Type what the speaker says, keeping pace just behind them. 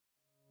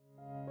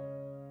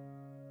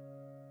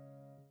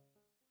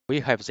We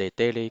have the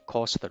daily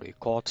cost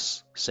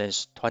records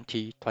since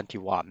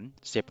 2021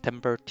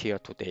 September till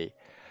today,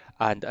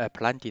 and a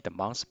planned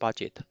month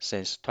budget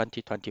since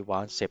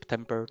 2021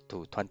 September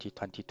to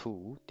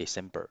 2022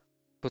 December.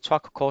 To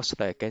track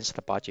cost against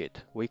the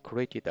budget, we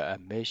created a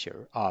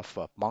measure of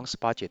month's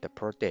budget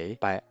per day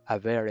by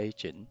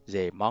averaging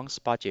the month's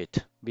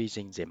budget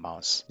within the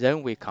month.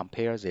 Then we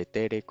compare the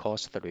daily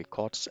cost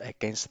records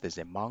against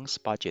the month's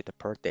budget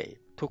per day.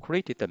 To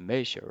create the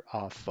measure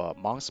of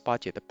month's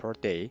budget per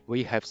day,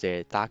 we have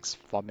the DAX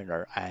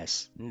formula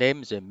as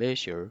name the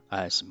measure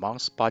as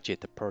month's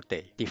budget per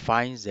day.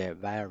 Define the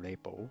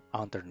variable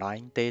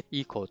underlying date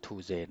equal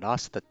to the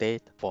last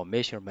date for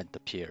measurement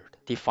period.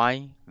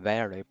 Define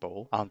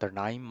variable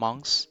underlying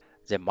months,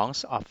 the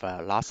month of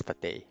last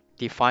day.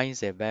 Define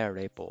the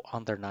variable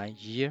underlying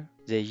year,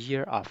 the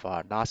year of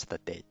last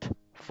date.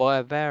 For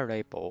a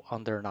variable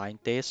underlying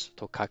days,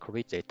 to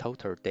calculate the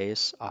total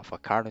days of a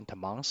current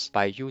month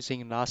by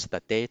using last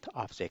date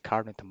of the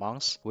current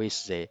month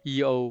with the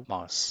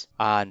EOMONTH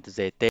and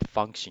the date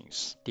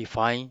functions.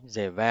 Define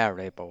the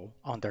variable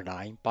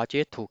underlying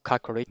budget to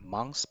calculate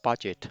month's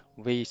budget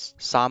with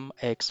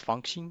SUMX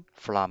function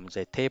from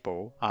the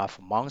table of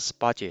month's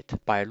budget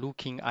by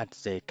looking at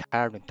the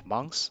current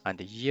month and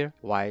year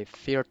while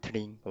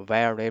filtering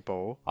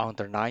variable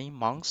underlying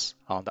months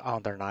and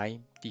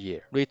underlying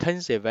year. Return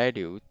the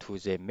value to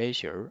the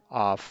measure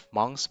of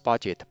month's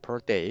budget per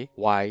day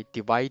while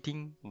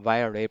dividing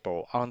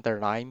variable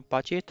underlying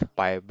budget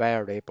by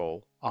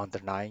variable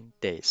underlying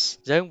days.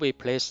 Then we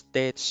place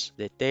dates,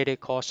 the daily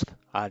cost,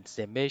 and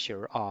the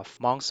measure of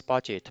month's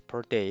budget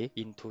per day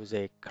into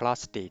the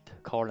clustered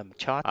column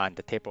chart and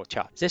table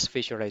chart. This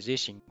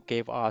visualization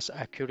gave us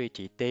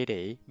accurate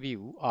daily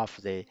view of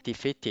the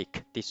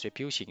deficit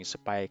distributions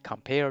by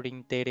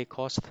comparing daily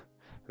cost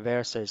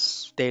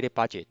versus daily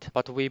budget,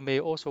 but we may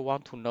also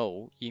want to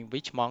know in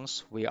which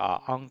months we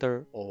are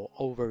under or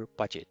over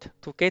budget.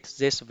 To get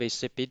this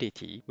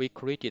visibility, we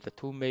created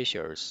two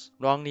measures,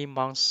 running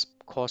months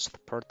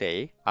cost per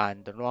day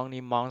and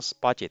running months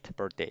budget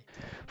per day.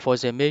 For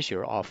the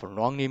measure of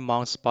running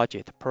months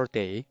budget per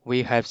day,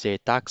 we have the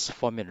DAX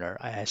formula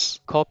as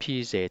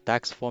copy the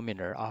DAX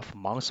formula of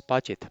months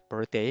budget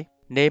per day.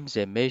 Name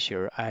the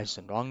measure as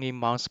running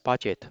month's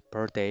budget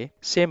per day,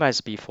 same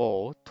as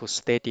before to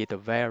state the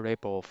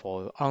variable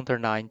for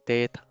underlying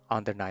date,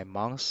 underlying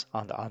month,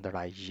 and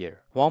underlying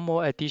year. One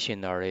more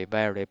additional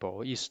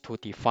variable is to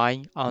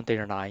define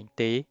underlying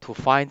day to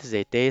find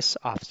the days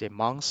of the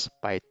month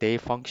by day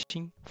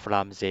function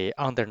from the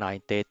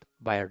underlying date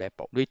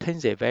variable. Return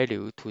the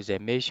value to the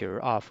measure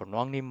of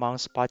running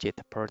month's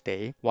budget per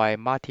day while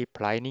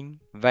multiplying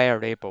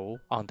variable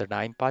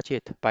underlying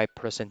budget by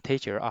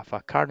percentage of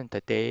a current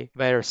day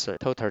versus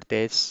total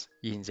days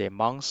in the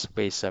month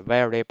with a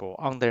variable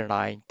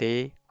underlying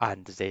day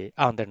and the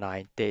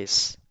underlying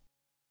days.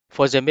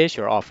 For the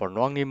measure of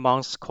running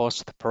month's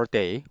cost per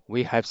day,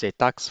 we have the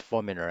DAX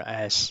formula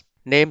as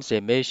name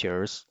the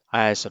measures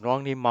as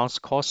running month's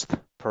cost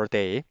per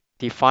day.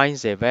 Define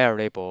the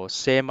variable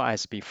same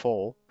as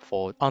before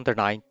for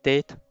underlying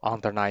date,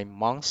 underlying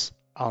month,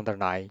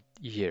 underlying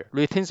year.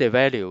 Return the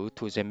value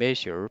to the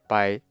measure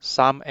by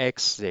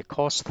SUMX the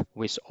cost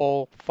with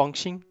all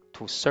function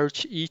to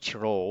search each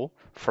row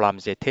from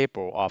the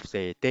table of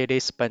the daily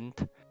spent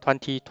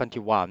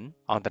 2021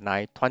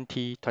 underline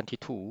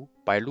 2022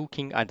 by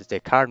looking at the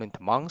current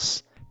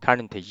month,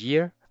 current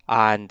year,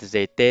 and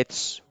the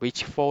dates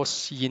which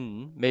falls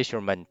in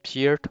measurement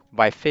period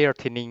by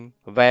filtering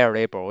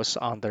variables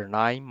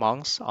underlying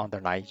month,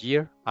 underlying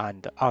year,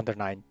 and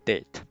underlying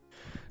date.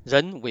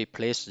 Then we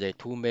place the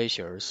two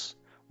measures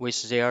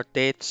with their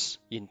dates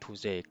into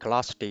the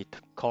clustered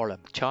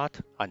column chart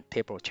and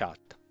table chart.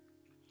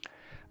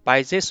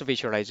 By this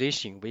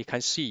visualization, we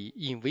can see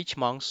in which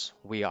months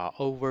we are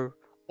over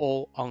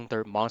or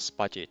under month's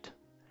budget.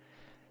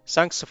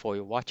 Thanks for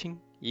your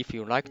watching. If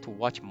you like to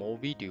watch more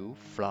video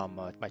from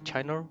my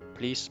channel,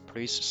 please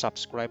press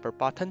subscribe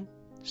button.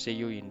 See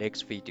you in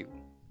next video.